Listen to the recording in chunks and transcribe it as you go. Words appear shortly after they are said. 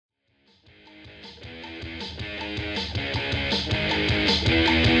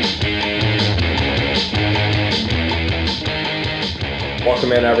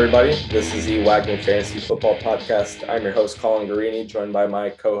Welcome in, everybody. This is the Wagner Fantasy Football Podcast. I'm your host, Colin Guarini, joined by my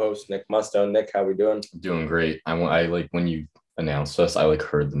co-host, Nick Musto. Nick, how we doing? Doing great. I like when you announced us, I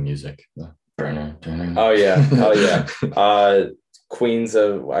heard the music. Oh, yeah. Queens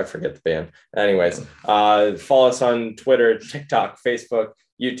of, I forget the band. Anyways, follow us on Twitter, TikTok, Facebook,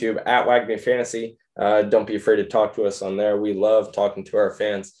 YouTube, at Wagner Fantasy. Don't be afraid to talk to us on there. We love talking to our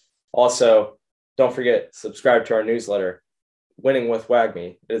fans. Also, don't forget, subscribe to our newsletter. Winning with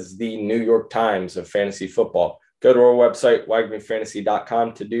WAGME is the New York Times of fantasy football. Go to our website,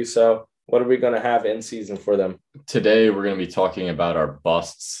 wagmefantasy.com, to do so. What are we going to have in season for them? Today, we're going to be talking about our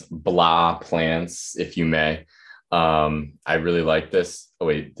busts, blah plants, if you may. I really like this. Oh,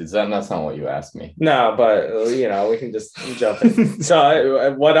 wait, that's not what you asked me. No, but, we can just jump in.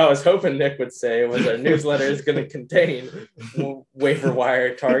 So what I was hoping Nick would say was our newsletter is going to contain waiver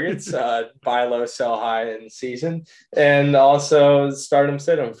wire targets, buy low, sell high in season, and also start them,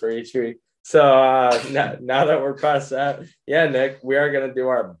 sit them for each week. So now that we're past that, yeah, Nick, we are going to do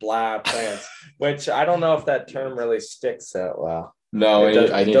our blah plants, which I don't know if that term really sticks that well. No,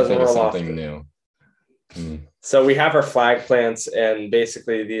 I need to think of something new. So we have our flag plants, and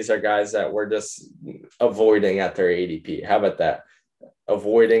basically these are guys that we're just avoiding at their ADP. How about that?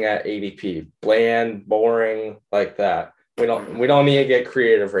 Avoiding at ADP, bland, boring, like that. We don't need to get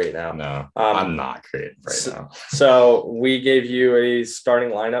creative right now. No, I'm not creative now. So we gave you a starting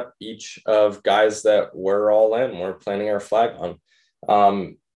lineup, each of guys that we're all in. We're planning our flag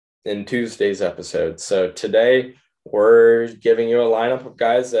on in Tuesday's episode. So today we're giving you a lineup of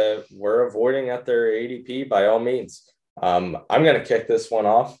guys that we're avoiding at their ADP by all means. I'm going to kick this one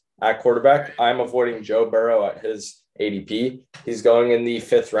off at quarterback. I'm avoiding Joe Burrow at his ADP. He's going in the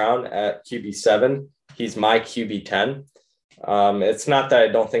 5th round at QB7. He's my QB10. It's not that I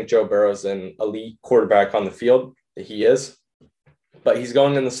don't think Joe Burrow is an elite quarterback on the field. He is. But he's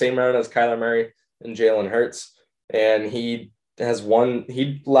going in the same round as Kyler Murray and Jalen Hurts. And he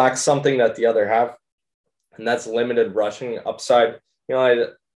lacks something that the other have. And that's limited rushing upside. I had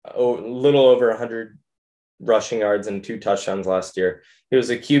a little over 100 rushing yards and 2 touchdowns last year. He was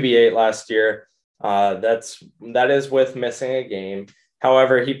a QB8 last year. That is with missing a game.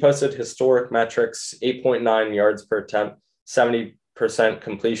 However, he posted historic metrics: 8.9 yards per attempt, 70%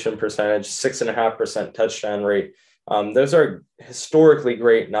 completion percentage, 6.5% touchdown rate. Those are historically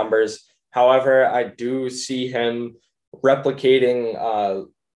great numbers. However, I do see him replicating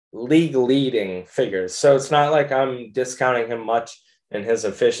league leading figures. So it's not like I'm discounting him much in his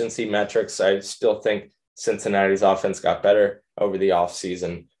efficiency metrics. I still think Cincinnati's offense got better over the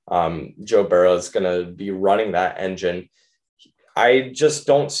offseason. Joe Burrow is going to be running that engine. I just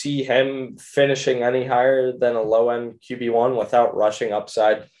don't see him finishing any higher than a low-end QB1 without rushing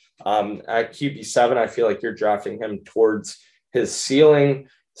upside. At QB7, I feel like you're drafting him towards his ceiling.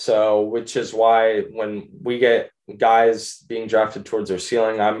 So, which is why when we get guys being drafted towards their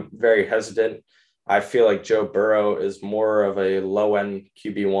ceiling, I'm very hesitant. I feel like Joe Burrow is more of a low-end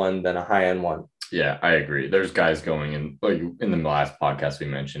QB1 than a high-end one. Yeah, I agree. There's guys going in, like in the last podcast we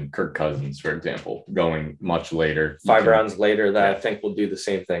mentioned, Kirk Cousins, for example, going much later. 5 rounds later that I think will do the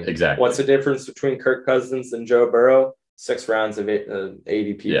same thing. Exactly. What's the difference between Kirk Cousins and Joe Burrow? 6 rounds of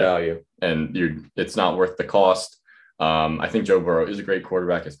ADP value. And it's not worth the cost. I think Joe Burrow is a great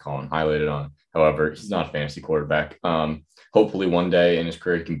quarterback, as Colin highlighted on. However, he's not a fantasy quarterback. Hopefully one day in his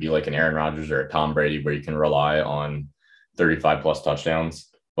career, he can be like an Aaron Rodgers or a Tom Brady, where you can rely on 35 plus touchdowns.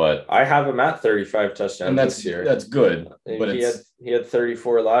 But I have him at 35 touchdowns this year. That's good. But he had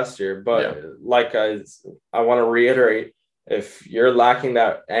 34 last year. But like I want to reiterate, if you're lacking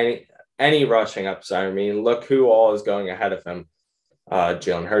that any rushing upside, I mean, look who all is going ahead of him.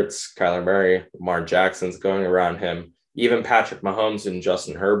 Jalen Hurts, Kyler Murray, Lamar Jackson's going around him. Even Patrick Mahomes and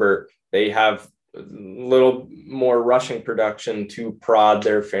Justin Herbert, they have a little more rushing production to prod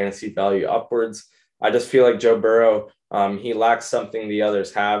their fantasy value upwards. I just feel like Joe Burrow, he lacks something the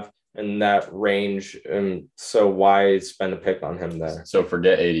others have in that range. And so why spend a pick on him there? So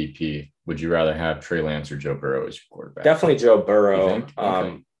forget ADP. Would you rather have Trey Lance or Joe Burrow as your quarterback? Definitely Joe Burrow. You think?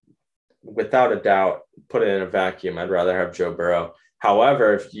 Okay. Without a doubt, put it in a vacuum, I'd rather have Joe Burrow.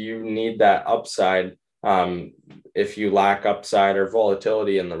 However, if you need that upside, if you lack upside or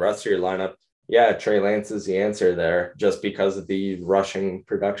volatility in the rest of your lineup, yeah, Trey Lance is the answer there just because of the rushing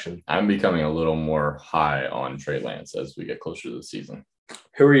production. I'm becoming a little more high on Trey Lance as we get closer to the season.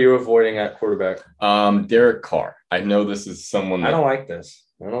 Who are you avoiding at quarterback? Derek Carr. I know this is someone that I don't like this.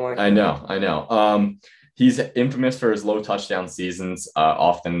 I know. He's infamous for his low touchdown seasons,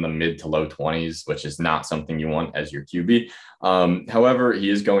 often in the mid to low 20s, which is not something you want as your QB. However, he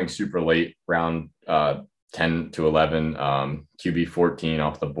is going super late, round 10 to 11, QB 14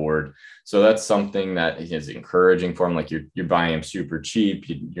 off the board. So that's something that is encouraging for him. Like you're buying him super cheap.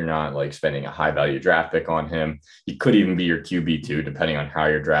 You're not like spending a high value draft pick on him. He could even be your QB2, depending on how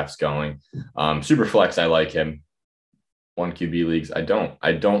your draft's going. Super flex, I like him. 1 QB leagues, I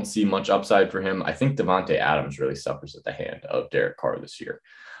don't see much upside for him. I think Devontae Adams really suffers at the hand of Derek Carr this year.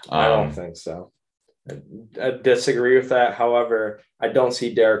 I don't think so. I disagree with that. However, I don't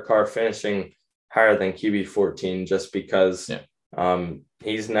see Derek Carr finishing higher than QB 14 just because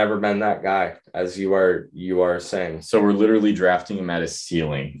he's never been that guy, as you are saying. So we're literally drafting him at his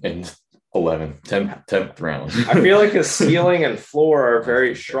ceiling in 10th round. I feel like his ceiling and floor are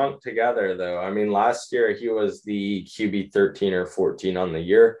very shrunk together, though. I mean, last year he was the QB 13 or 14 on the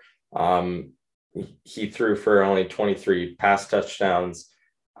year. He threw for only 23 pass touchdowns.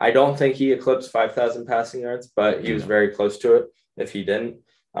 I don't think he eclipsed 5,000 passing yards, but he was very close to it if he didn't.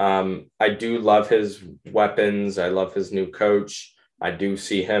 I do love his weapons. I love his new coach. I do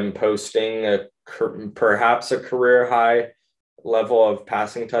see him posting perhaps a career high level of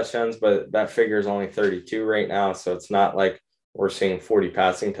passing touchdowns, but that figure is only 32 right now. So it's not like we're seeing 40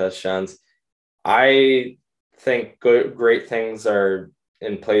 passing touchdowns. I think great things are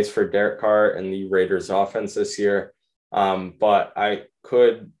in place for Derek Carr and the Raiders offense this year. But I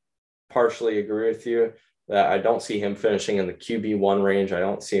could partially agree with you that I don't see him finishing in the QB1 range. I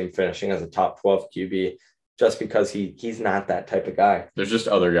don't see him finishing as a top 12 QB just because he's not that type of guy. There's just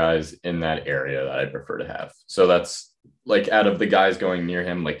other guys in that area that I prefer to have. So that's like out of the guys going near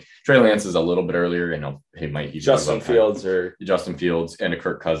him, like Trey Lance is a little bit earlier, and he might Justin Fields and a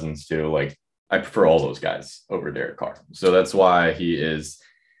Kirk Cousins too. Like I prefer all those guys over Derek Carr. So that's why he is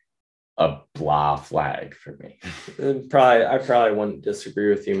a blah flag for me. I probably wouldn't disagree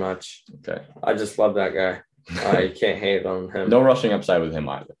with you much. Okay. I just love that guy. You can't hate on him. No rushing upside with him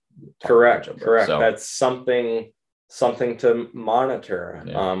either. Correct. So. That's something to monitor.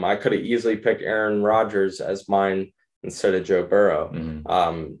 Yeah. I could have easily picked Aaron Rodgers as mine instead of Joe Burrow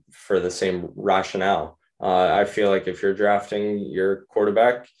for the same rationale. I feel like if you're drafting your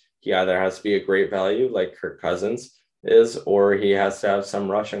quarterback, he either has to be a great value like Kirk Cousins is, or he has to have some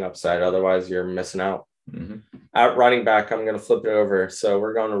rushing upside. Otherwise, you're missing out. At running back, I'm going to flip it over. So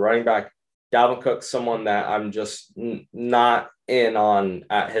we're going to running back. Dalvin Cook, someone that I'm just not in on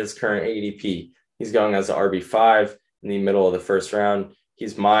at his current ADP. He's going as an RB5 in the middle of the first round.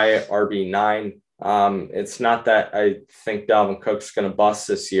 He's my RB9. It's not that I think Dalvin Cook's going to bust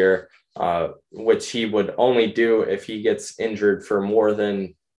this year, which he would only do if he gets injured for more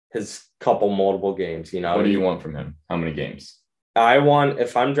than his multiple games. What do you want from him? How many games?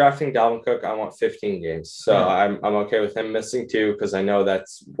 If I'm drafting Dalvin Cook, I want 15 games. So I'm okay with him missing 2 because I know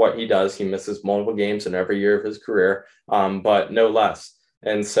that's what he does. He misses multiple games in every year of his career, but no less.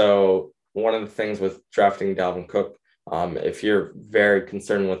 And so one of the things with drafting Dalvin Cook, if you're very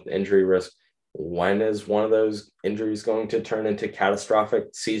concerned with injury risk, when is one of those injuries going to turn into catastrophic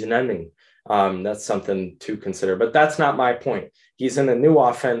season ending? That's something to consider, but that's not my point. He's in a new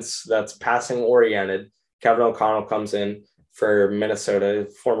offense that's passing oriented. Kevin O'Connell comes in for Minnesota,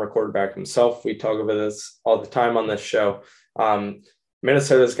 former quarterback himself. We talk about this all the time on this show.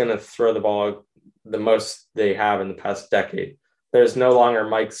 Minnesota is going to throw the ball the most they have in the past decade. There's no longer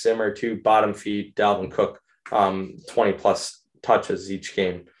Mike Zimmer to bottom feed Dalvin Cook 20 plus touches each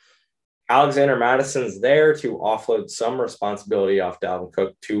game. Alexander Madison's there to offload some responsibility off Dalvin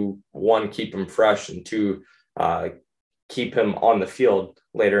Cook to, 1, keep him fresh, and 2, keep him on the field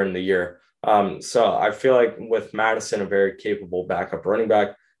later in the year. So I feel like with Madison, a very capable backup running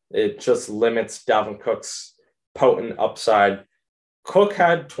back, it just limits Dalvin Cook's potent upside. Cook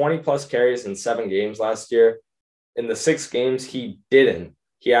had 20 plus carries in 7 games last year. In the 6 games he didn't,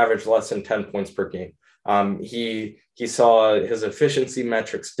 he averaged less than 10 points per game. He saw his efficiency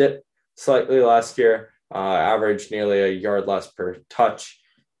metrics dip slightly last year, averaged nearly a yard less per touch.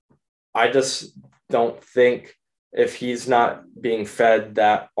 I just don't think if he's not being fed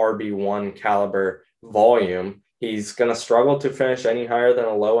that RB1 caliber volume, he's going to struggle to finish any higher than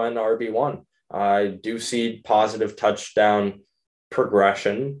a low-end RB1. I do see positive touchdown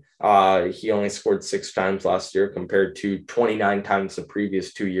progression. He only scored 6 times last year compared to 29 times the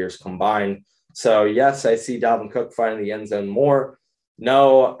previous 2 years combined. So, yes, I see Dalvin Cook finding the end zone more.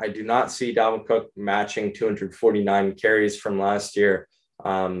 No, I do not see Dalvin Cook matching 249 carries from last year.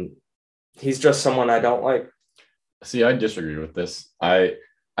 He's just someone I don't like. See, I disagree with this. I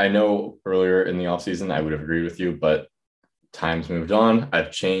know earlier in the offseason I would have agreed with you, but time's moved on.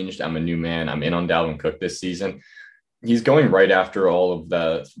 I've changed. I'm a new man. I'm in on Dalvin Cook this season. He's going right after all of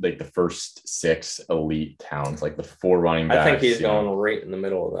the first 6 elite towns, like the 4 running backs. I think he's going right in the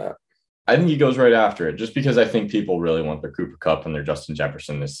middle of that. I think he goes right after it, just because I think people really want their Cooper Kupp and their Justin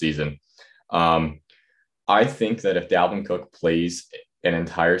Jefferson this season. Um, I think that if Dalvin Cook plays an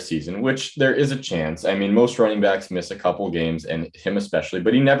entire season, which there is a chance, I mean, most running backs miss a couple games, and him especially,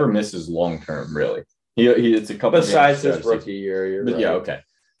 but he never misses long term, really. He it's a couple besides his rookie year. You're but right. yeah, okay.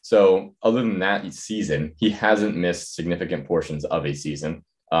 So other than that season, he hasn't missed significant portions of a season.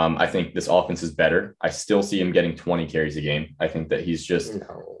 I think this offense is better. I still see him getting 20 carries a game. I think that he's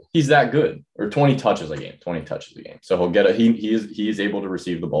that good, or 20 touches a game, 20 touches a game. So he'll get he is able to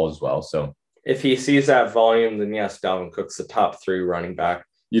receive the ball as well. So if he sees that volume, then yes, Dalvin Cook's the top 3 running back.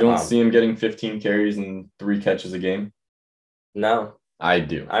 You don't see him getting 15 carries and 3 catches a game? No. I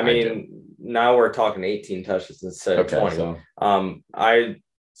do. I mean, now we're talking 18 touches instead of 20. So. I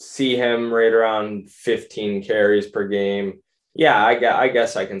see him right around 15 carries per game. Yeah, I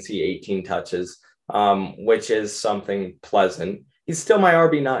guess I can see 18 touches, which is something pleasant. He's still my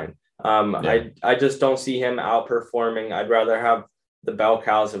RB9. I just don't see him outperforming. I'd rather have the bell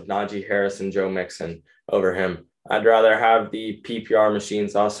cows of Najee Harris and Joe Mixon over him. I'd rather have the PPR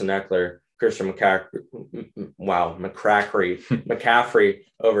machines, Austin Eckler, Christian McCaffrey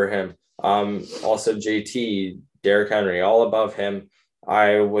over him. Also JT, Derrick Henry, all above him.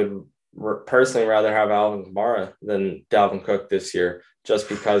 I would personally rather have Alvin Kamara than Dalvin Cook this year, just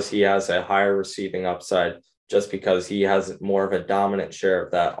because he has a higher receiving upside, just because he has more of a dominant share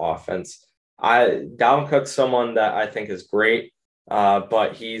of that offense. Dalvin Cook's someone that I think is great,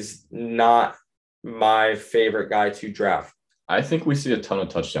 but he's not my favorite guy to draft. I think we see a ton of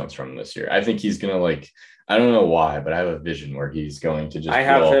touchdowns from him this year. I think he's going to I don't know why, but I have a vision where he's going to just. I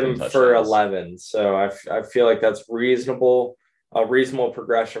have him for 11. So I feel like that's a reasonable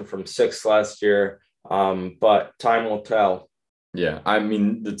progression from 6 last year. But time will tell. Yeah. I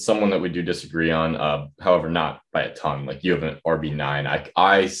mean, it's someone that we do disagree on. However, not by a ton. Like, you have an RB9.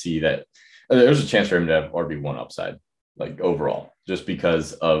 I see that there's a chance for him to have RB1 upside, like, overall, just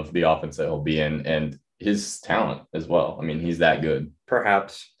because of the offense that he'll be in and his talent as well. I mean, he's that good.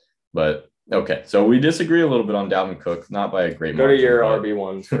 Perhaps. But okay, so we disagree a little bit on Dalvin Cook, not by a great margin. Go to your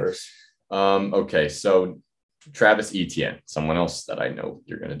RB1 first. Okay, so Travis Etienne, someone else that I know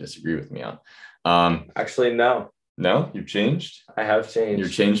you're going to disagree with me on. Actually, no. No, you've changed? I have changed. You're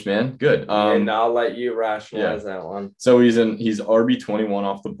changed, man. Good. And I'll let you rationalize that one. So he's RB21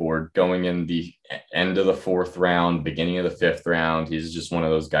 off the board, going in the end of the 4th round, beginning of the 5th round. He's just one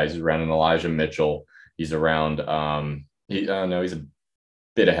of those guys who's around an Elijah Mitchell. He's around he's a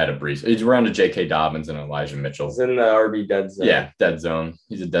bit ahead of Brees. He's around a J.K. Dobbins and Elijah Mitchell. He's in the RB dead zone. Yeah, dead zone.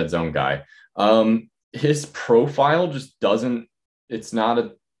 He's a dead zone guy. His profile just doesn't. It's not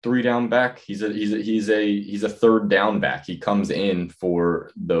a 3-down back. He's a 3rd down back. He comes in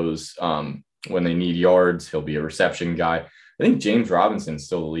for those when they need yards. He'll be a reception guy. I think James Robinson's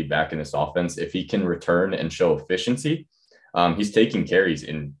still the lead back in this offense. If he can return and show efficiency, he's taking carries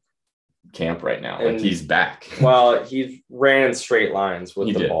in camp right now. Like, he's back. Well, he ran straight lines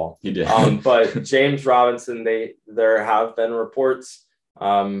with the ball. He did. But James Robinson, there have been reports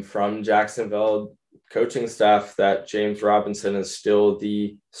from Jacksonville coaching staff that James Robinson is still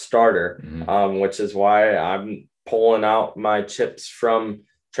the starter, which is why I'm pulling out my chips from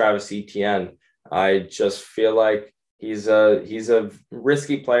Travis Etienne. I just feel like he's a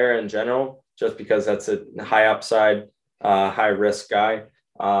risky player in general, just because that's a high upside, high risk guy.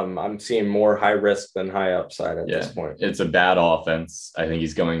 I'm seeing more high risk than high upside at this point. It's a bad offense. I think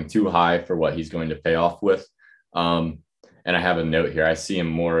he's going too high for what he's going to pay off with. And I have a note here. I see him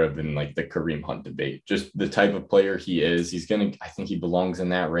more of in like the Kareem Hunt debate, just the type of player he is. I think he belongs in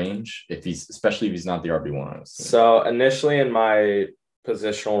that range, especially if he's not the RB1 on his team. So initially in my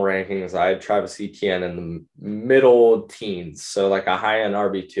positional rankings, I had Travis Etienne in the middle teens. So like a high end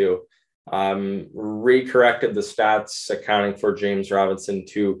RB2. Recorrected the stats, accounting for James Robinson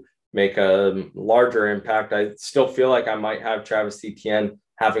to make a larger impact. I still feel like I might have Travis Etienne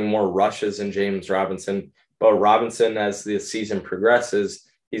having more rushes than James Robinson, but Robinson, as the season progresses,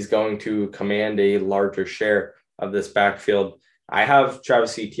 he's going to command a larger share of this backfield. I have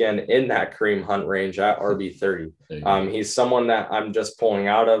Travis Etienne in that Kareem Hunt range at RB30. He's someone that I'm just pulling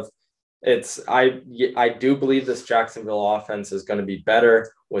out of. I do believe this Jacksonville offense is going to be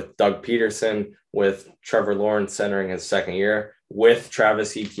better with Doug Peterson, with Trevor Lawrence entering his 2nd year, with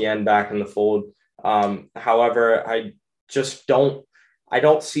Travis Etienne back in the fold. However, I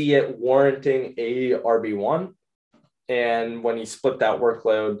don't see it warranting a RB1. And when you split that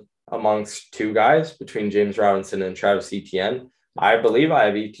workload amongst 2 guys between James Robinson and Travis Etienne, I believe I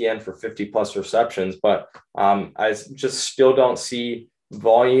have Etienne for 50 plus receptions, but I just still don't see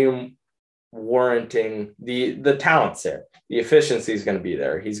volume warranting the talent's there. The efficiency is going to be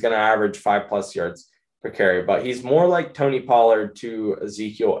there. He's going to average 5+ yards per carry, but he's more like Tony Pollard to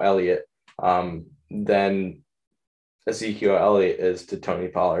Ezekiel Elliott than Ezekiel Elliott is to Tony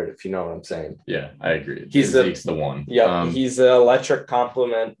Pollard, if you know what I'm saying. Yeah, I agree. He's the one. Yeah, he's an electric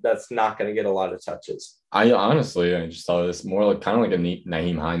complement that's not going to get a lot of touches. I just saw this more like kind of like a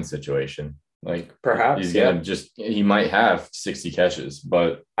Nyheim Hines situation. Like perhaps he's gonna he might have 60 catches,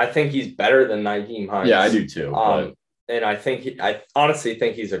 but I think he's better than Nyheim Hines. Yeah, I do too. And I honestly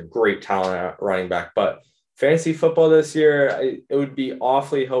think he's a great talent at running back. But fantasy football this year, it would be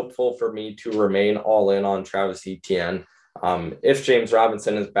awfully hopeful for me to remain all in on Travis Etienne. If James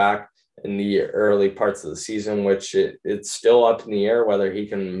Robinson is back in the early parts of the season, which it's still up in the air whether he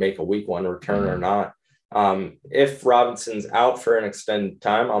can make a week 1 return or not. If Robinson's out for an extended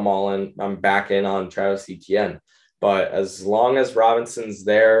time, I'm all in. I'm back in on Travis Etienne. But as long as Robinson's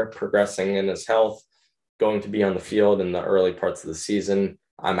there, progressing in his health, going to be on the field in the early parts of the season,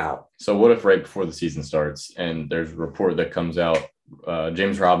 I'm out. So what if right before the season starts and there's a report that comes out,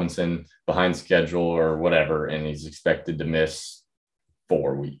 James Robinson behind schedule or whatever, and he's expected to miss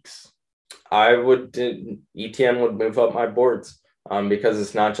 4 weeks? Etienne would move up my boards because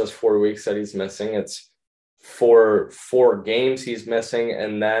it's not just 4 weeks that he's missing. It's four games he's missing,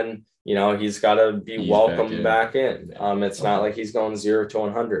 and then he's got to be welcomed back in. It's not like he's going 0 to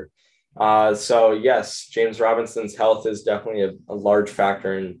 100. So yes, James Robinson's health is definitely a large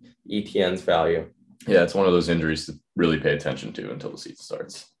factor in Etienne's value. Yeah, it's one of those injuries to really pay attention to until the season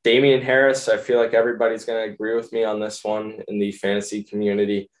starts. Damien Harris, I feel like everybody's going to agree with me on this one in the fantasy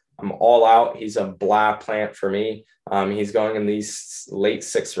community. I'm all out. He's a blah plant for me. He's going in these late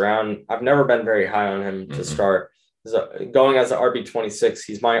 6th round. I've never been very high on him to start. Going as an RB26,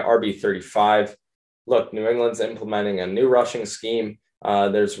 he's my RB35. Look, New England's implementing a new rushing scheme.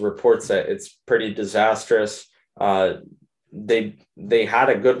 There's reports that it's pretty disastrous. They had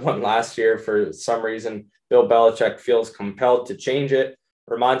a good one last year. For some reason, Bill Belichick feels compelled to change it.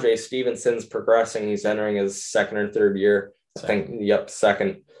 Ramondre Stevenson's progressing. He's entering his 2nd or 3rd year.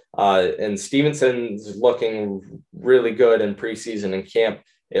 Second. And Stevenson's looking really good in preseason and camp.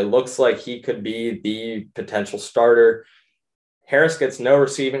 It looks like he could be the potential starter. Harris gets no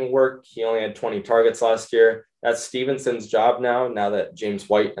receiving work. He only had 20 targets last year. That's Stevenson's job now that James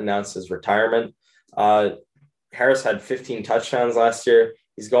White announced his retirement. Harris had 15 touchdowns last year.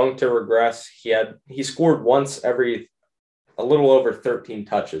 He's going to regress. He scored once every a little over 13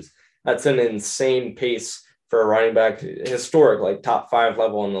 touches. That's an insane pace for a running back, historic, like top 5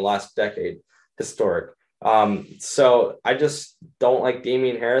 level in the last decade, historic. So I just don't like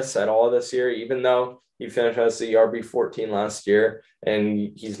Damien Harris at all this year, even though he finished as the RB14 last year,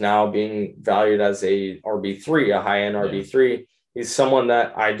 and he's now being valued as a RB3, a high-end RB3. He's someone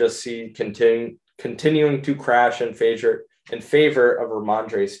that I just see continuing to crash in favor of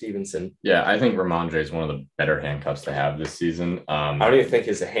Ramondre Stevenson. Yeah, I think Ramondre is one of the better handcuffs to have this season. I don't even think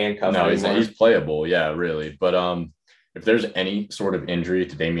he's a handcuff. No, he's playable. Yeah, really. But if there's any sort of injury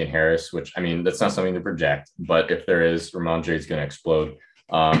to Damien Harris, which, I mean, that's not something to project, but if there is, Ramondre is going to explode.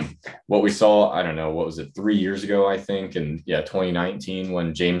 What we saw, I don't know, what was it, 3 years ago, I think, and 2019,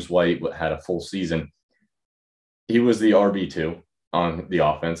 when James White had a full season, he was the RB2 on the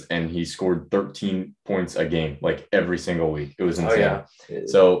offense, and he scored 13 points a game, like every single week. It was insane.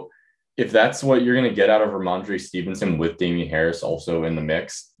 So if that's what you're going to get out of Ramondre Stevenson with Damien Harris also in the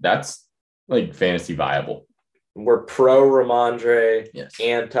mix, that's like fantasy viable. We're pro Ramondre, yes.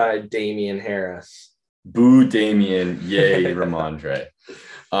 Anti Damien Harris. Boo Damien, yay Ramondre.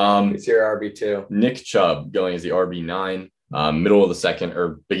 It's your RB2. Nick Chubb going as the RB9, middle of the second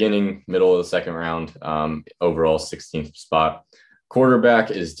round, overall 16th spot.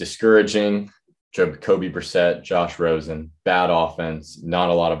 Quarterback is discouraging. Jacoby Brissett, Josh Rosen, bad offense, not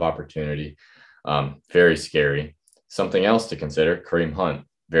a lot of opportunity. Very scary. Something else to consider, Kareem Hunt,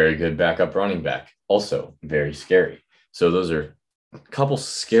 very good backup running back, also very scary. So those are a couple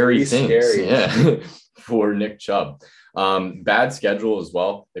scary things for Nick Chubb. Bad schedule as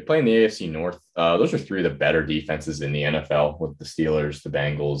well. They play in the AFC North. Those are 3 of the better defenses in the NFL with the Steelers, the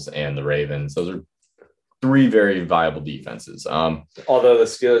Bengals, and the Ravens. Those are 3 very viable defenses. Although the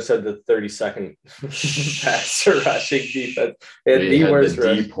Steelers had the 32nd passer rushing defense. They had the worst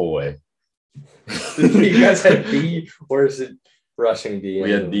DPOY. You guys had the worst rushing D.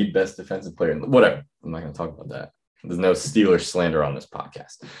 We had the best defensive player. Whatever. I'm not going to talk about that. There's no Steelers slander on this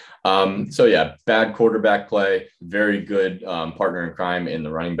podcast. Bad quarterback play, very good partner in crime in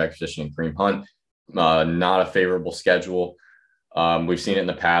the running back position in Kareem Hunt. Not a favorable schedule. We've seen it in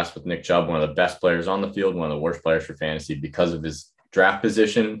the past with Nick Chubb, one of the best players on the field, one of the worst players for fantasy because of his draft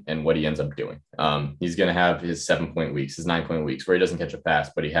position and what he ends up doing. He's going to have his 7-point weeks, his 9-point weeks where he doesn't catch a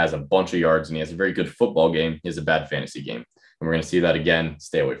pass, but he has a bunch of yards and he has a very good football game. He has a bad fantasy game. And we're going to see that again.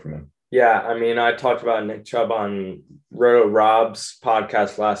 Stay away from him. Yeah, I mean, I talked about Nick Chubb on Roto Rob's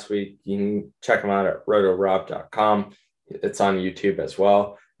podcast last week. You can check him out at rotorob.com. It's on YouTube as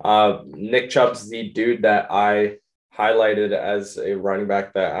well. Nick Chubb's the dude that I highlighted as a running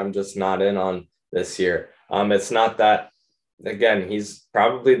back that I'm just not in on this year. It's not that, again, he's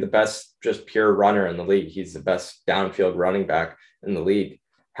probably the best just pure runner in the league. He's the best downfield running back in the league.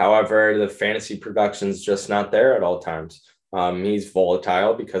 However, the fantasy production is just not there at all times. He's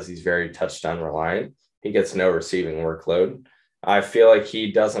volatile because he's very touchdown reliant. He gets no receiving workload. I feel like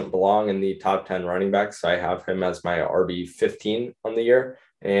he doesn't belong in the top 10 running backs. So I have him as my RB 15 on the year,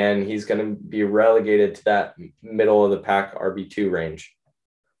 and he's going to be relegated to that middle of the pack RB2 range.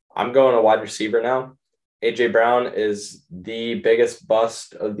 I'm going a wide receiver now. AJ Brown is the biggest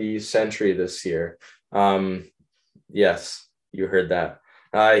bust of the century this year. Yes, you heard that.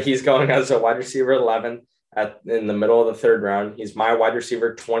 He's going as a wide receiver 11 in the middle of the third round. He's my wide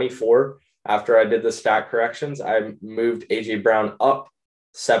receiver 24. After I did the stat corrections, I moved AJ Brown up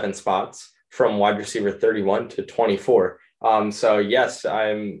 7 spots from wide receiver 31 to 24. So yes,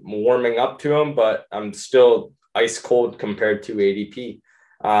 I'm warming up to him, but I'm still ice cold compared to ADP.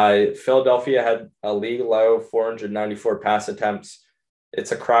 Philadelphia had a league low 494 pass attempts.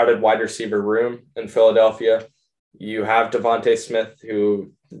 It's a crowded wide receiver room in Philadelphia. You have Devontae Smith,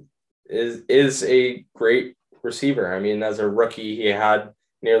 who is a great receiver. I mean, as a rookie, he had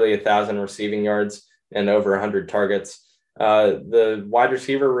nearly 1,000 receiving yards and over 100 targets. The wide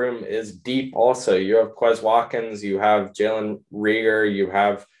receiver room is deep also. You have Quez Watkins, you have Jalen Reagor, you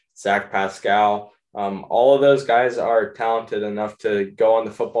have Zach Pascal. All of those guys are talented enough to go on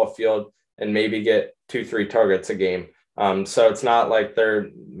the football field and maybe get 2-3 targets a game. So it's not like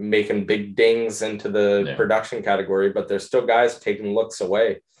they're making big dings into the production category, but there's still guys taking looks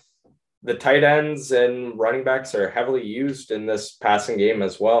away. The tight ends and running backs are heavily used in this passing game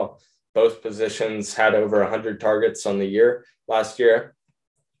as well. Both positions had over 100 targets on the year last year.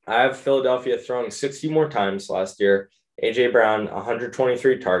 I have Philadelphia throwing 60 more times last year. AJ Brown,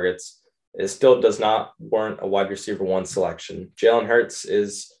 123 targets. It still does not warrant a wide receiver 1 selection. Jalen Hurts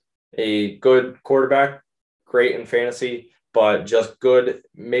is a good quarterback, great in fantasy, but just good,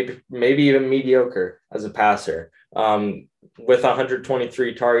 maybe even mediocre as a passer. With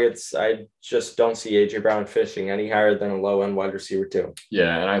 123 targets, I just don't see AJ Brown fishing any higher than a low-end wide receiver 2.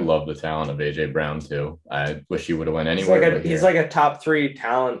 Yeah, and I love the talent of AJ Brown too. I wish he would have went anywhere. He's like a top 3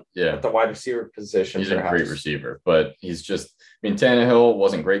 talent at the wide receiver position. He's perhaps a great receiver, but he's just. I mean, Tannehill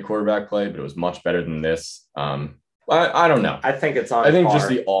wasn't great quarterback play, but it was much better than this. I don't know. I think it's on. I think par. Just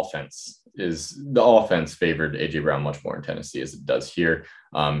the offense favored AJ Brown much more in Tennessee as it does here,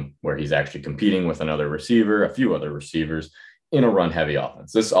 where he's actually competing with another receiver, a few other receivers in a run-heavy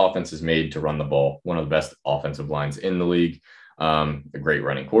offense. This offense is made to run the ball. One of the best offensive lines in the league. A great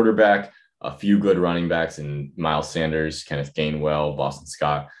running quarterback, a few good running backs in Miles Sanders, Kenneth Gainwell, Boston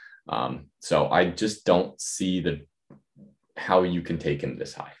Scott. So I just don't see how you can take him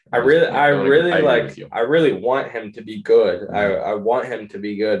this high. I really want him to be good. Mm-hmm. I want him to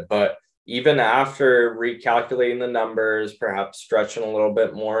be good, but even after recalculating the numbers, perhaps stretching a little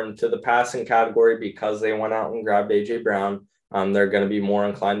bit more into the passing category because they went out and grabbed AJ Brown, they're going to be more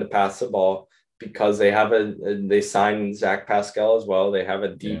inclined to pass the ball because they signed Zach Pascal as well. They have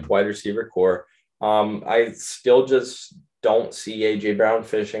a deep wide receiver core. I still just don't see AJ Brown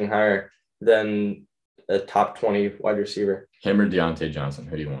fishing higher than a top 20 wide receiver. Him or Deontay Johnson?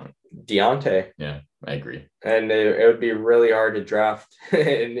 Who do you want? Deontay. Yeah, I agree. And it would be really hard to draft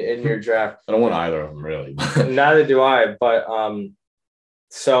in your draft. I don't want either of them, really. Neither do I. But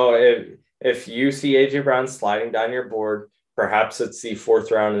so if you see AJ Brown sliding down your board, perhaps it's the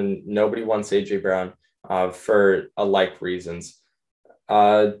 4th round and nobody wants AJ Brown for alike reasons.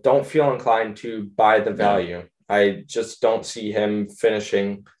 Don't feel inclined to buy the value. Yeah. I just don't see him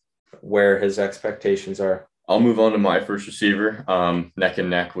finishing where his expectations are. I'll move on to my first receiver, neck and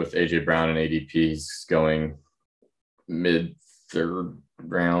neck with AJ Brown and ADP. He's going mid-3rd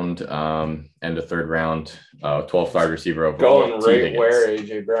round, end of 3rd round, 12th wide receiver overall. Going right where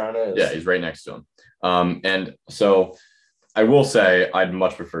AJ Brown is. Yeah, he's right next to him. And so I will say I'd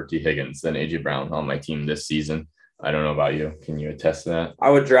much prefer T. Higgins than AJ Brown on my team this season. I don't know about you. Can you attest to that? I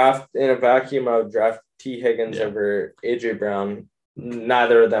would draft in a vacuum. I would draft T. Higgins over AJ Brown.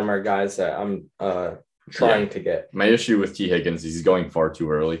 Neither of them are guys that I'm trying to get. My issue with T. Higgins is he's going far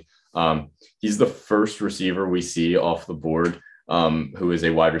too early. He's the first receiver we see off the board who is a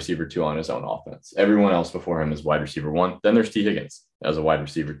wide receiver 2 on his own offense. Everyone else before him is wide receiver 1. Then there's T. Higgins as a wide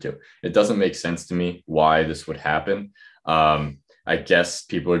receiver 2. It doesn't make sense to me why this would happen. I guess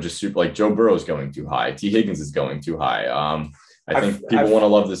people are just super like Joe Burrow is going too high. T. Higgins is going too high. I think people want to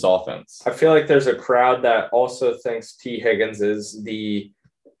love this offense. I feel like there's a crowd that also thinks T. Higgins is the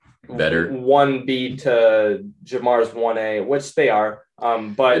better 1B to Jamar's 1A, which they are.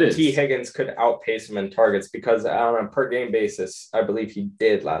 But T. Higgins could outpace him in targets because on a per game basis, I believe he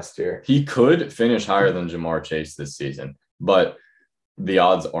did last year. He could finish higher than Ja'Marr Chase this season, but the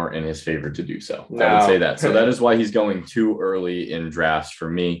odds aren't in his favor to do so. No. I would say that. So that is why he's going too early in drafts for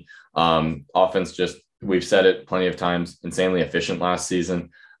me. Offense just, we've said it plenty of times, insanely efficient last season.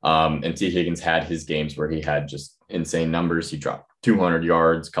 And T. Higgins had his games where he had just insane numbers. He dropped 200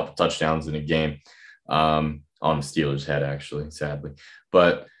 yards, a couple touchdowns in a game on the Steelers' head, actually, sadly.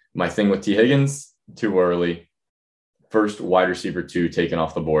 But my thing with T. Higgins, too early. First wide receiver 2 taken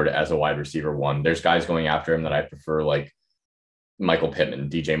off the board as a wide receiver 1. There's guys going after him that I prefer, like Michael Pittman,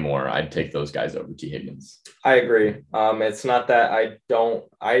 DJ Moore. I'd take those guys over T. Higgins. I agree. It's not that I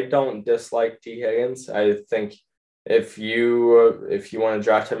don't dislike T. Higgins. I think if you want to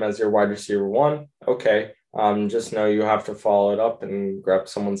draft him as your wide receiver 1, okay. Just know you have to follow it up and grab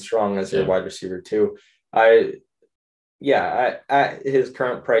someone strong as your wide receiver 2. At his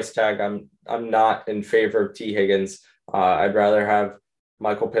current price tag, I'm not in favor of T. Higgins. I'd rather have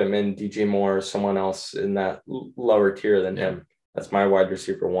Michael Pittman, DJ Moore, or someone else in that lower tier than him. That's my wide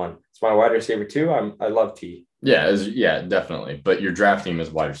receiver 1. It's my wide receiver 2. I love T. Yeah, definitely. But you're drafting him as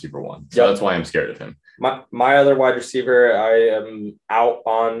wide receiver 1. So that's why I'm scared of him. My other wide receiver I am out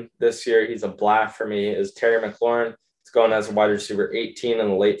on this year, he's a blast for me, is Terry McLaurin. He's going as a wide receiver 18 in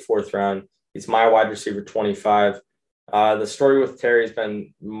the late 4th round. He's my wide receiver 25. The story with Terry has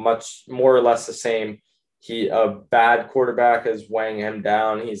been much more or less the same. A bad quarterback is weighing him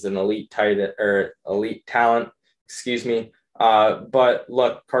down. He's an elite talent, but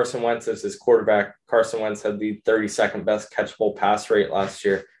look, Carson Wentz is his quarterback. Carson Wentz had the 32nd best catchable pass rate last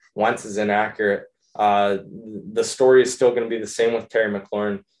year. Wentz is inaccurate. The story is still going to be the same with Terry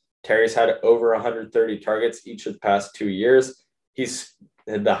McLaurin. Terry's had over 130 targets each of the past 2 years. He's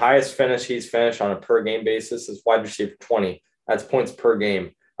the highest finish he's finished on a per game basis is wide receiver 20. That's points per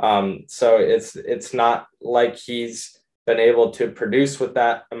game. So it's not like he's been able to produce with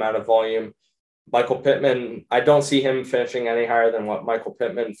that amount of volume. Michael Pittman, I don't see him finishing any higher than what Michael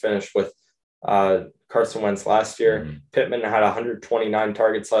Pittman finished with Carson Wentz last year. Mm-hmm. Pittman had 129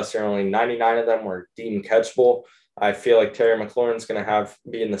 targets last year. Only 99 of them were deemed catchable. I feel like Terry McLaurin's going to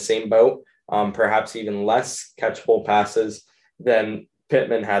be in the same boat, perhaps even less catchable passes than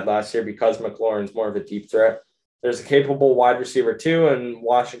Pittman had last year because McLaurin's more of a deep threat. There's a capable wide receiver 2 in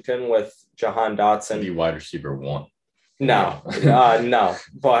Washington with Jahan Dotson. The wide receiver 1. No,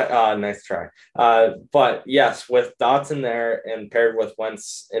 but nice try. But yes, with Dotson there and paired with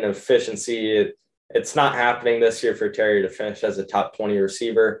Wentz in efficiency, it's not happening this year for Terry to finish as a top 20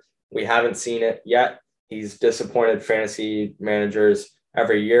 receiver. We haven't seen it yet. He's disappointed fantasy managers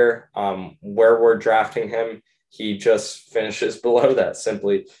every year. Where we're drafting him, he just finishes below that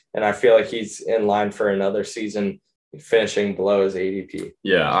simply. And I feel like he's in line for another season finishing below his ADP.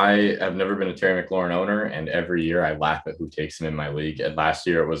 Yeah, I have never been a Terry McLaurin owner, and every year I laugh at who takes him in my league. And last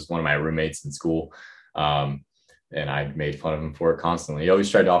year it was one of my roommates in school, and I made fun of him for it constantly. He always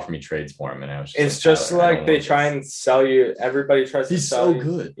tried to offer me trades for him, and I was just they try and sell you. Everybody tries to sell you. He's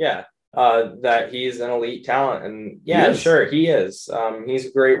so good. Yeah, that he's an elite talent, and sure he is. He's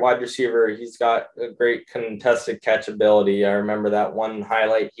a great wide receiver. He's got a great contested catch ability. I remember that one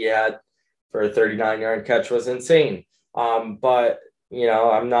highlight he had for a 39-yard catch was insane. But,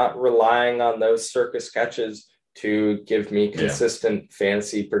 I'm not relying on those circus catches to give me consistent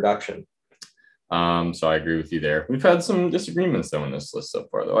fantasy production. So I agree with you there. We've had some disagreements, though, in this list so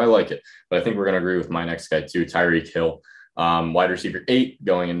far, though. I like it. But I think we're going to agree with my next guy, too, Tyreek Hill. Wide receiver 8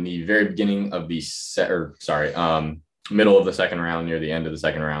 going in the very beginning of the middle of the second round, near the end of the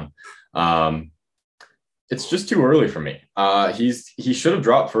second round. It's just too early for me. He should have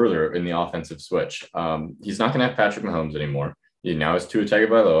dropped further in the offensive switch. He's not going to have Patrick Mahomes anymore. He now has Tua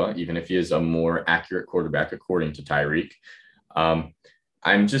Tagovailoa, even if he is a more accurate quarterback, according to Tyreek.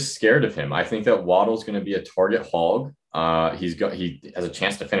 I'm just scared of him. I think that Waddle's going to be a target hog. He has a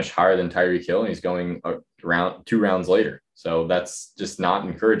chance to finish higher than Tyreek Hill, and he's going around 2 rounds later. So that's just not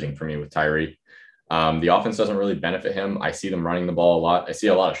encouraging for me with Tyreek. The offense doesn't really benefit him. I see them running the ball a lot. I see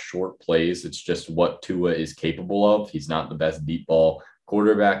a lot of short plays. It's just what Tua is capable of. He's not the best deep ball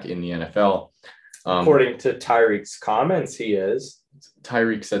quarterback in the NFL. According to Tyreek's comments, he is.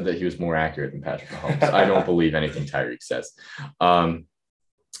 Tyreek said that he was more accurate than Patrick Mahomes. I don't believe anything Tyreek says.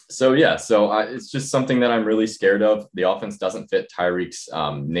 So it's just something that I'm really scared of. The offense doesn't fit Tyreek's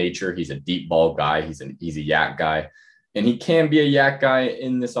nature. He's a deep ball guy. He's a yak guy. And he can be a yak guy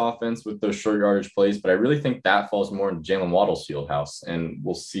in this offense with those short yardage plays, but I really think that falls more into Jalen Waddle's field house. And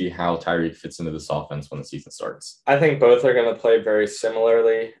we'll see how Tyreek fits into this offense when the season starts. I think both are going to play very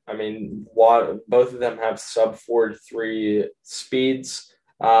similarly. I mean, both of them have sub 4.3 speeds.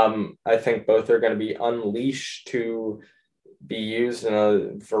 I think both are going to be unleashed to be used in a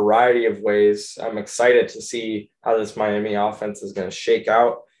variety of ways. I'm excited to see how this Miami offense is going to shake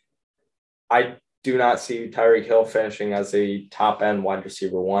out. I do not see Tyreek Hill finishing as a top end wide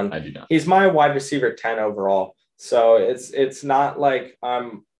receiver 1. I do not. He's my wide receiver 10 overall. So it's not like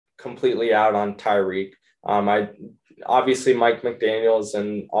I'm completely out on Tyreek. Obviously Mike McDaniel is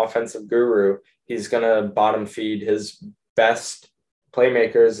an offensive guru. He's going to bottom feed his best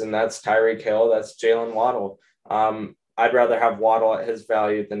playmakers, and that's Tyreek Hill. That's Jalen Waddle. I'd rather have Waddle at his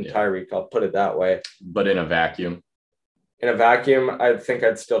value than Tyreek. I'll put it that way. But in a vacuum, I think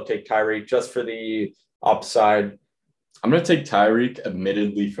I'd still take Tyreek just for the upside. I'm going to take Tyreek,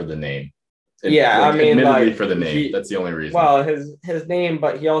 admittedly, for the name. Admittedly for the name. That's the only reason. Well, his name,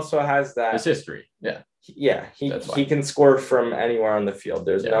 but he also has that. His history. Yeah. Yeah. He can score from anywhere on the field.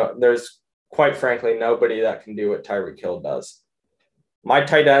 There's quite frankly nobody that can do what Tyreek Hill does. My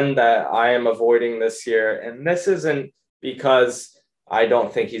tight end that I am avoiding this year, and this isn't because I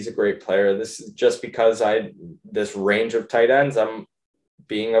don't think he's a great player. This is just because this range of tight ends, I'm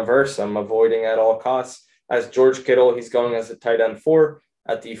being averse. I'm avoiding at all costs. As George Kittle, he's going as a tight end 4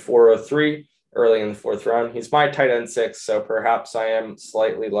 at the 403 early in the 4th round. He's my tight end 6, so perhaps I am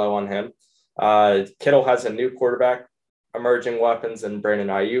slightly low on him. Kittle has a new quarterback, emerging weapons, in Brandon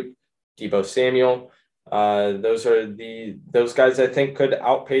Ayuk, Deebo Samuel. Those guys I think could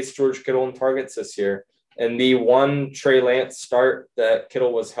outpace George Kittle in targets this year. And the one Trey Lance start that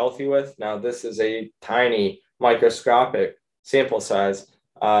Kittle was healthy with, now this is a tiny microscopic sample size,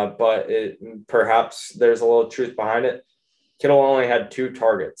 but perhaps there's a little truth behind it. Kittle only had 2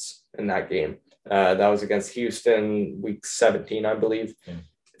 targets in that game. That was against Houston, week 17, I believe.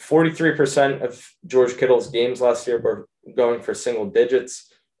 43% of George Kittle's games last year were going for single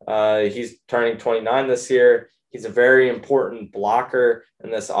digits. He's turning 29 this year. He's a very important blocker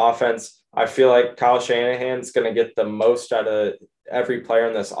in this offense. I feel like Kyle Shanahan's going to get the most out of every player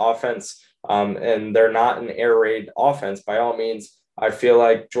in this offense, and they're not an air raid offense by all means. I feel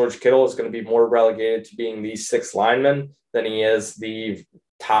like George Kittle is going to be more relegated to being the 6th lineman than he is the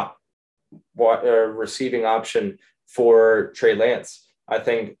top receiving option for Trey Lance. I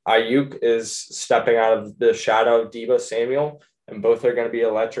think Ayuk is stepping out of the shadow of Deebo Samuel, and both are going to be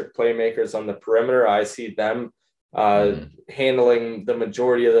electric playmakers on the perimeter. I see them handling the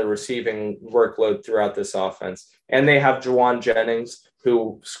majority of the receiving workload throughout this offense. And they have Juwan Jennings,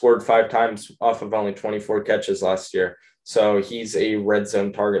 who scored 5 times off of only 24 catches last year. So he's a red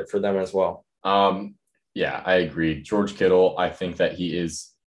zone target for them as well. Yeah, I agree. George Kittle, I think that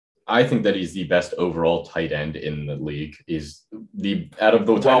he's the best overall tight end in the league. Out of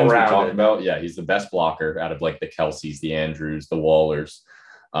the tight ends we talked about, he's the best blocker out of like the Kelce's, the Andrews, the Wallers.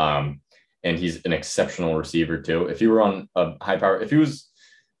 And he's an exceptional receiver too. If he were on if he was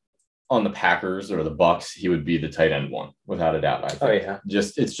on the Packers or the Bucks, he would be the tight end 1 without a doubt. I think.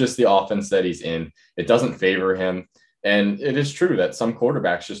 It's just the offense that he's in. It doesn't favor him. And it is true that some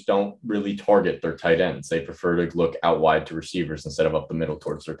quarterbacks just don't really target their tight ends. They prefer to look out wide to receivers instead of up the middle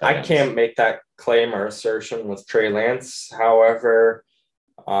towards their tight ends. I can't make that claim or assertion with Trey Lance. However,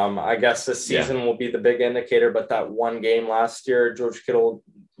 I guess this season will be the big indicator, but that one game last year, George Kittle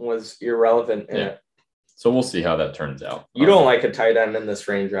was irrelevant in it. So we'll see how that turns out. You don't like a tight end in this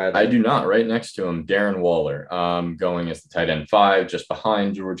range, right? I do not. Right next to him, Darren Waller, going as the tight end 5, just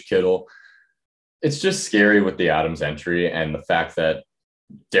behind George Kittle. It's just scary with the Adams entry and the fact that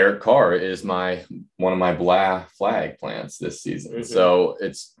Derek Carr is one of my flag plants this season. Mm-hmm. So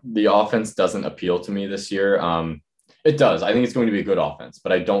the offense doesn't appeal to me this year. It does. I think it's going to be a good offense,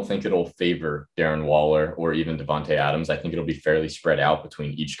 but I don't think it'll favor Darren Waller or even Devontae Adams. I think it'll be fairly spread out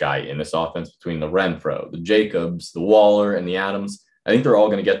between each guy in this offense, between the Renfro, the Jacobs, the Waller, and the Adams. I think they're all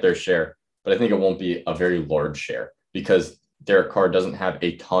going to get their share, but I think it won't be a very large share because Derek Carr doesn't have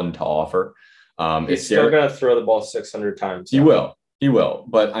a ton to offer. He's still going to throw the ball 600 times. He will.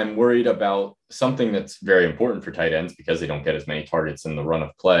 But I'm worried about something that's very important for tight ends because they don't get as many targets in the run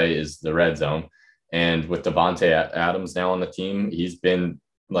of play is the red zone. And with Devontae Adams now on the team, he's been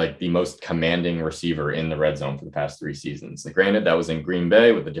like the most commanding receiver in the red zone for the past 3 seasons. Granted, that was in Green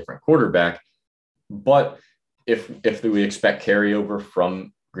Bay with a different quarterback, but if we expect carryover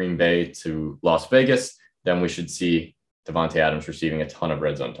from Green Bay to Las Vegas, then we should see Davante Adams receiving a ton of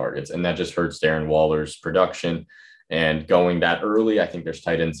red zone targets, and that just hurts Darren Waller's production. And going that early, I think there's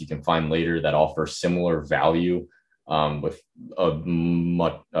tight ends you can find later that offer similar value with a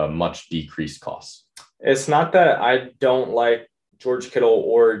much decreased cost. It's not that I don't like George Kittle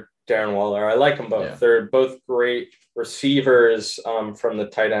or Darren Waller. I like them both. Yeah. They're both great receivers from the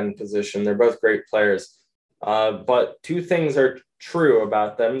tight end position. They're both great players. But two things are true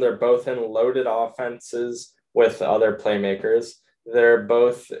about them. They're both in loaded offenses with other playmakers. They're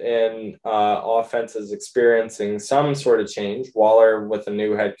both in offenses experiencing some sort of change. Waller with a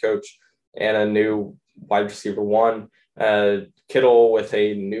new head coach and a new wide receiver one. Kittle with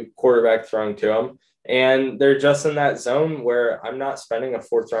a new quarterback thrown to him. And they're just in that zone where I'm not spending a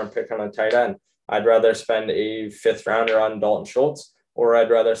 4th round pick on a tight end. I'd rather spend a 5th rounder on Dalton Schultz, or I'd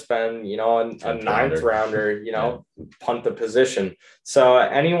rather spend, a 9th rounder, punt the position. So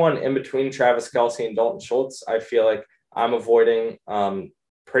anyone in between Travis Kelce and Dalton Schultz, I feel like I'm avoiding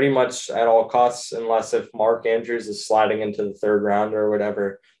pretty much at all costs, unless if Mark Andrews is sliding into the 3rd round or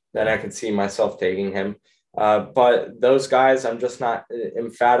whatever, then I can see myself taking him. But those guys, I'm just not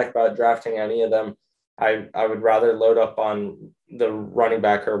emphatic about drafting any of them. I would rather load up on the running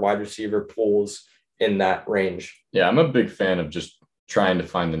back or wide receiver pools in that range. Yeah, I'm a big fan of just trying to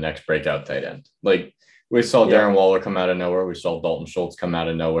find the next breakout tight end. Like we saw Darren Waller come out of nowhere. We saw Dalton Schultz come out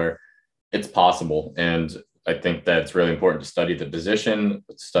of nowhere. It's possible. And I think that it's really important to study the position,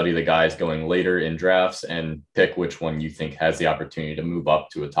 study the guys going later in drafts, and pick which one you think has the opportunity to move up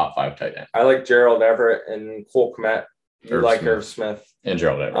to a top 5 tight end. I like Gerald Everett and Cole Kmet. You like Irv Smith. And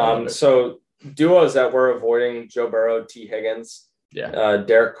Gerald Everett. So duos that we're avoiding: Joe Burrow, T. Higgins,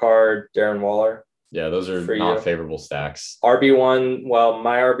 Derek Carr, Darren Waller. Yeah, those are not favorable stacks. RB1,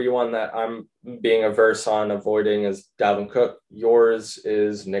 my RB1 that I'm being averse on avoiding is Dalvin Cook. Yours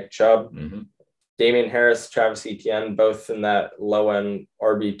is Nick Chubb. Mm-hmm. Damian Harris, Travis Etienne, both in that low-end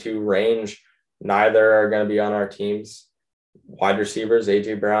RB2 range. Neither are going to be on our teams. Wide receivers: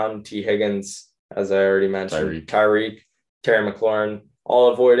 A.J. Brown, T. Higgins, as I already mentioned, Tyreek, Terry McLaurin,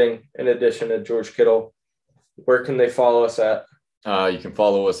 all avoiding, in addition to George Kittle. Where can they follow us at? You can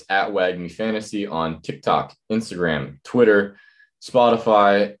follow us at WAGME Fantasy on TikTok, Instagram, Twitter,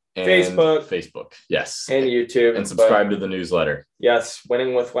 Spotify, and Facebook. Yes. And YouTube. And subscribe to the newsletter. Yes.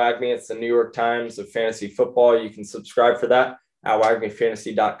 Winning with WAGME. It's the New York Times of fantasy football. You can subscribe for that at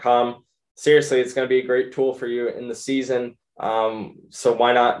WAGMEfantasy.com. Seriously, it's going to be a great tool for you in the season. So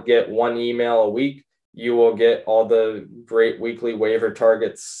why not get one email a week? You will get all the great weekly waiver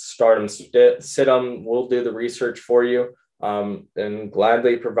targets, start them, sit them. We'll do the research for you. And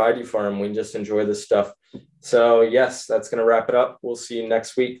gladly provide you for them. We just enjoy this stuff. So yes, that's going to wrap it up. We'll see you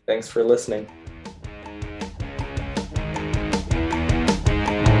next week. Thanks for listening.